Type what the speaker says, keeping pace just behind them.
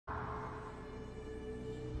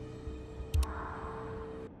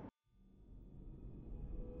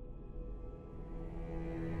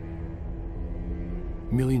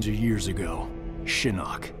Millions of years ago,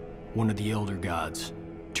 Shinnok, one of the Elder Gods,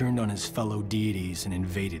 turned on his fellow deities and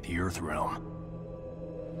invaded the Earth Realm.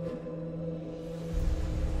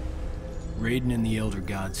 Raiden and the Elder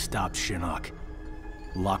Gods stopped Shinnok,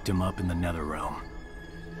 locked him up in the Nether Realm.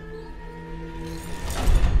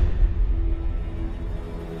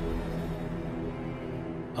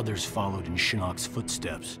 Others followed in Shinnok's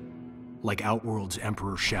footsteps, like Outworld's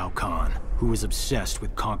Emperor Shao Kahn, who was obsessed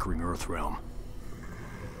with conquering Earthrealm.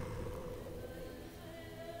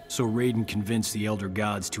 So Raiden convinced the Elder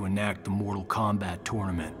Gods to enact the Mortal Kombat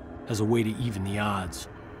tournament as a way to even the odds,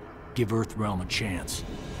 give Earthrealm a chance.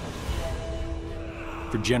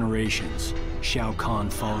 For generations, Shao Kahn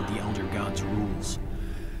followed the Elder Gods' rules.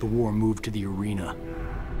 The war moved to the arena,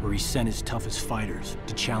 where he sent his toughest fighters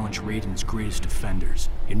to challenge Raiden's greatest defenders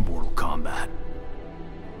in Mortal Kombat.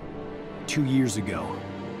 2 years ago,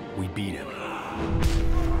 we beat him.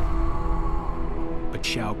 But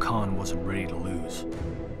Shao Kahn wasn't ready to lose.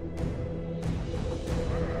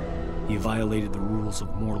 He violated the rules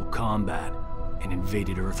of Mortal Kombat and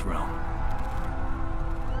invaded Earthrealm.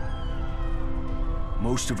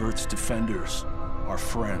 Most of Earth's defenders, our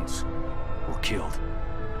friends, were killed,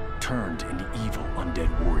 turned into evil undead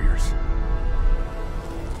warriors.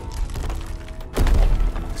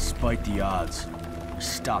 Despite the odds, we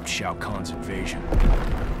stopped Shao Kahn's invasion.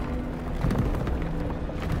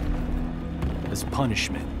 As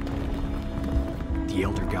punishment, the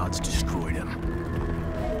Elder Gods destroyed him.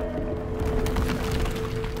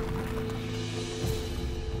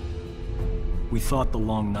 We thought the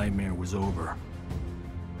long nightmare was over,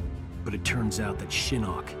 but it turns out that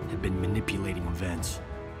Shinnok had been manipulating events.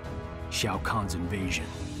 Shao Kahn's invasion,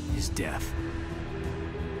 his death.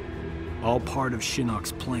 All part of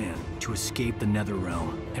Shinnok's plan to escape the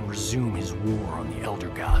Netherrealm and resume his war on the Elder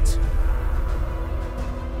Gods.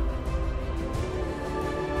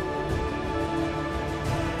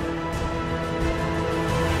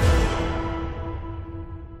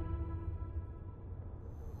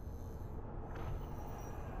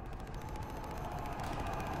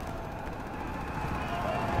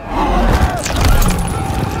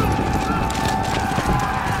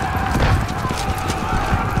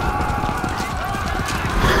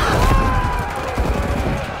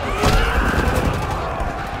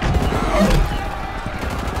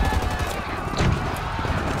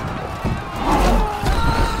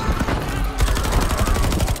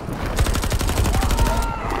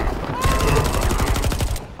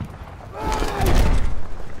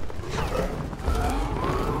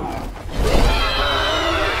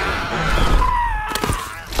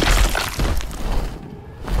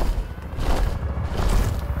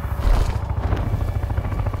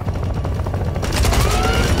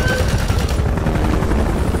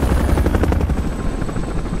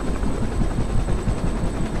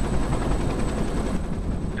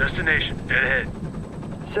 Destination, dead ahead.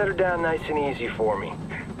 Set her down nice and easy for me.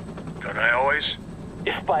 Don't I always?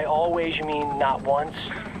 If by always you mean not once.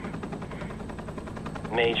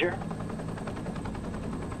 Major?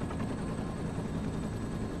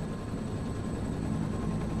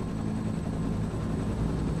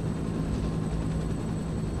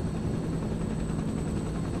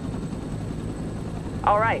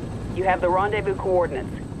 All right, you have the rendezvous coordinates,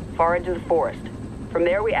 far edge of the forest. From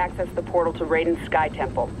there, we access the portal to Raiden's Sky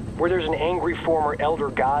Temple, Where there's an angry former Elder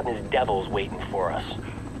God and his devils waiting for us.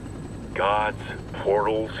 Gods,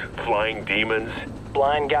 portals, flying demons.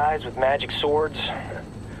 Blind guys with magic swords.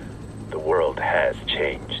 The world has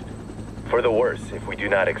changed. For the worse if we do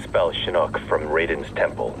not expel Shinnok from Raiden's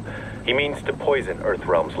temple. He means to poison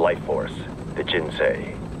Earthrealm's life force, the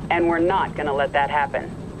Jinsei. and we're not gonna let that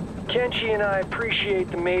happen. Kenshi and I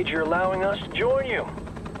appreciate the Major allowing us to join you.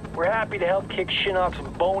 We're happy to help kick Shinnok's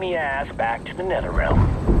bony ass back to the Netherrealm.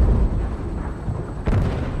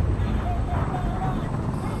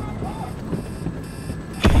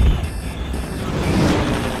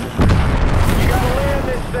 You gotta land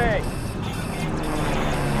this thing!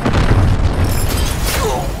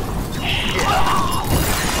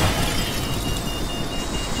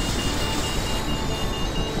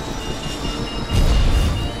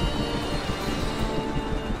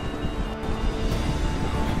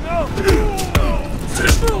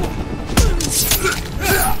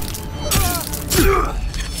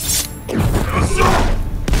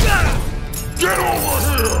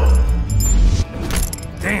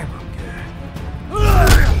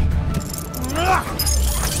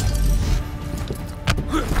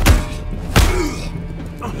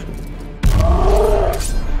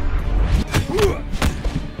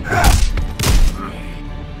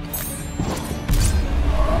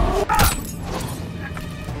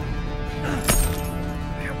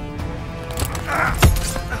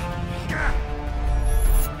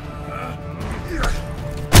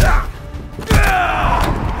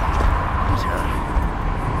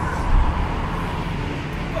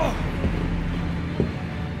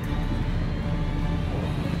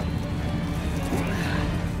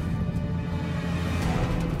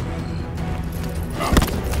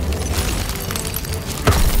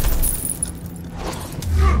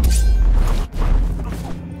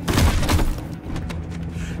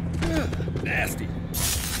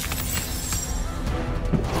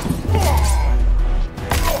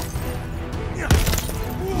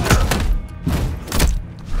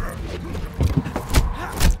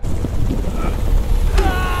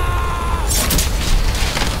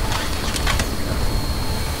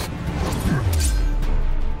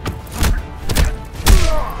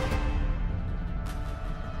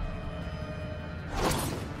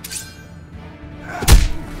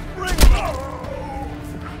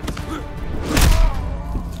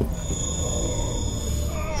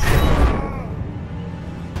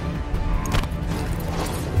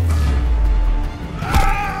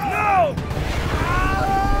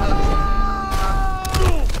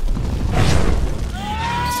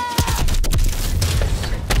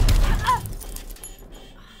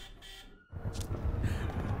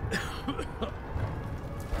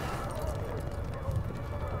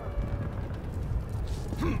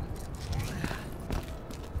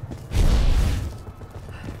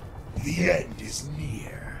 The end is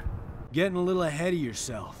near. Getting a little ahead of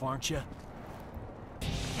yourself, aren't you?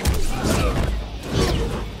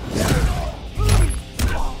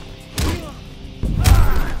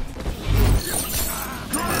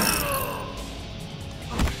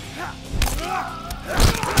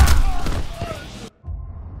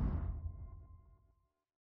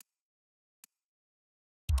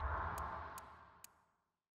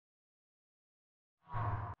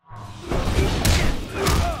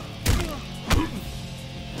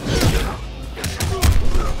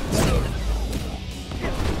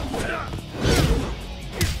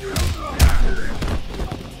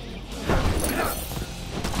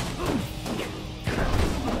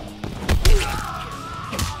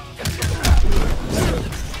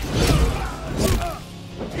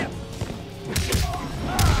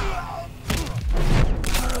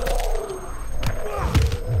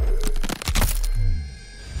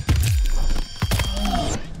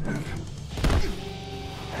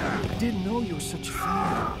 Didn't know you were such a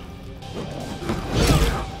fan.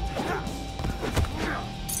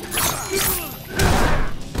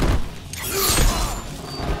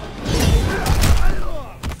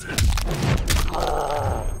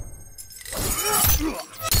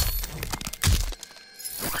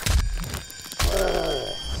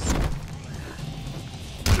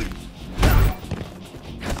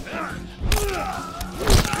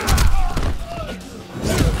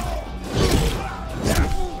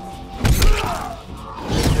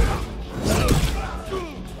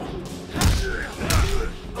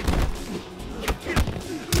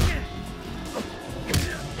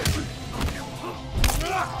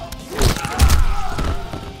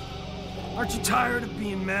 Aren't you tired of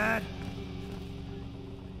being mad?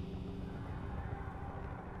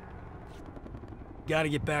 Gotta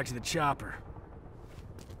get back to the chopper.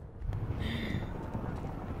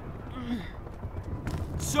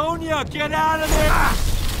 Sonia, get out of there!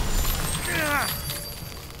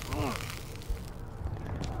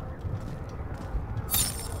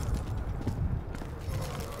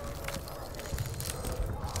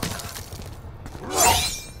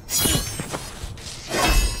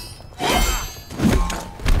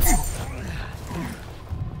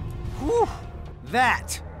 Whew,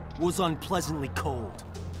 that was unpleasantly cold.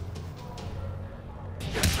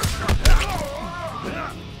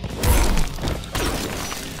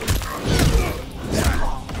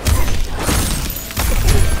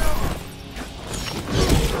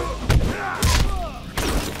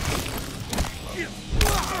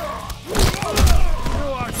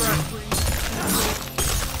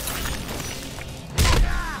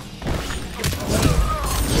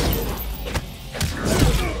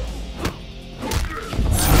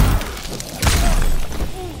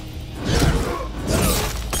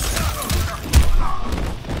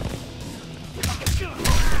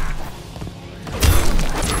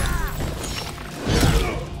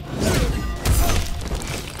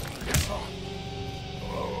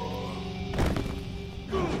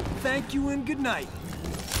 Thank you and good night.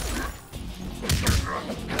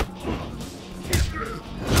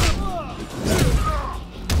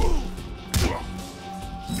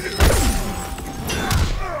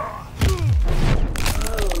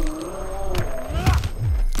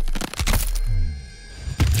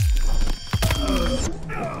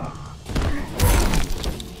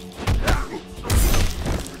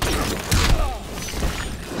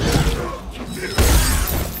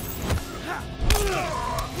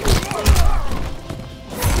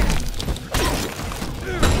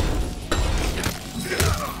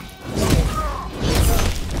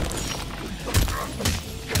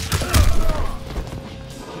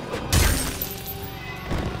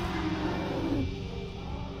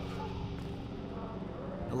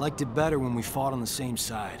 I liked it better when we fought on the same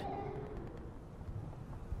side.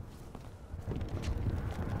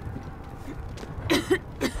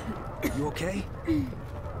 You okay?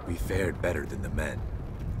 We fared better than the men.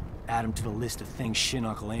 Add him to the list of things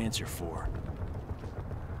Shinnok will answer for.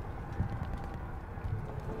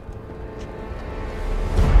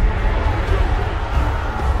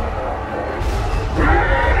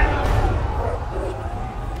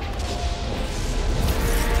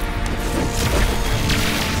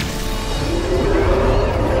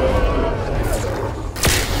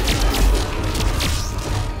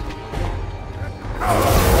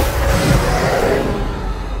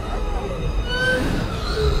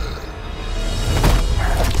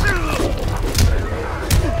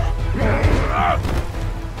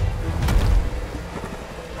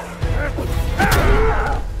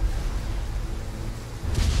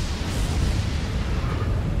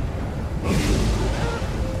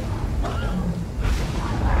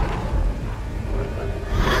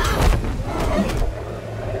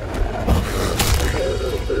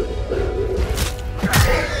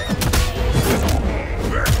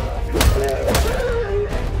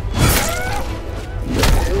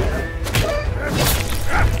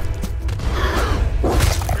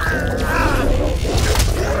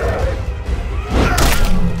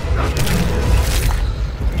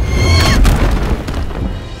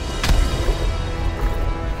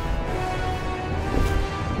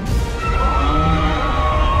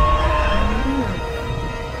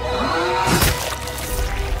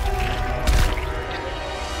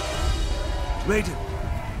 Raiden,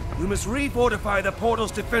 we must refortify the portal's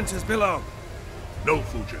defenses below. No,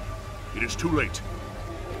 Fujin. It is too late.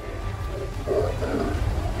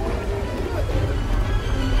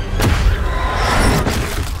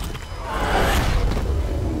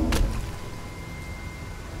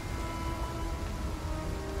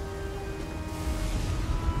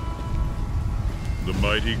 The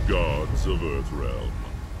mighty gods of Earthrealm.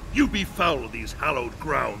 You befoul these hallowed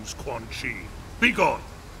grounds, Quan Chi. Be gone!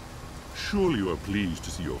 Surely you are pleased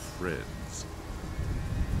to see your friends.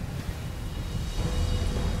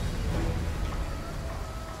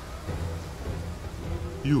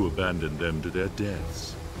 You abandoned them to their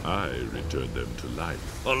deaths. I returned them to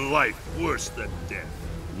life. A life worse than death.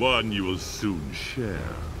 One you will soon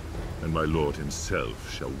share, and my lord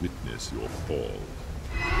himself shall witness your fall.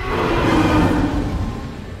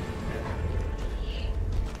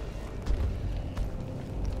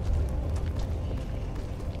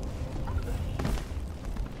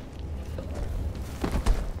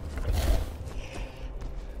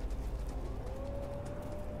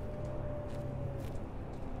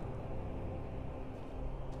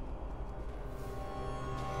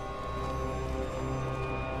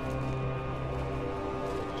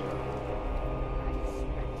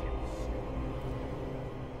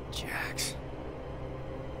 Jax.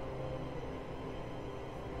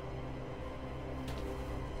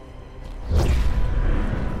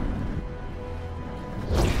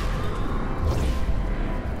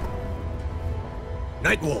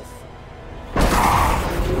 Nightwolf.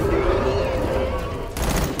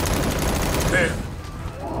 There.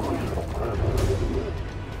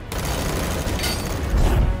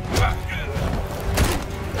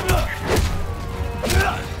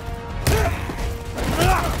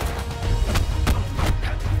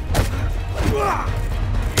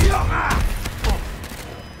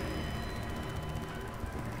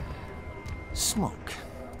 Smoke.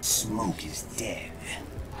 Smoke is dead.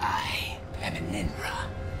 I am an Enra.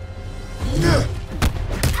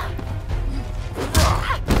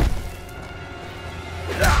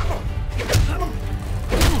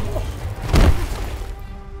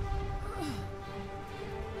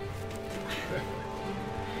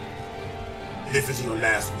 This is your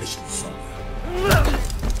last mission, son.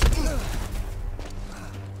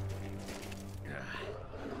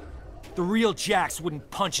 The real Jax wouldn't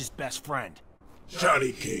punch his best friend.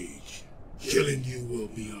 Johnny Cage, killing you will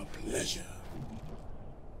be a pleasure.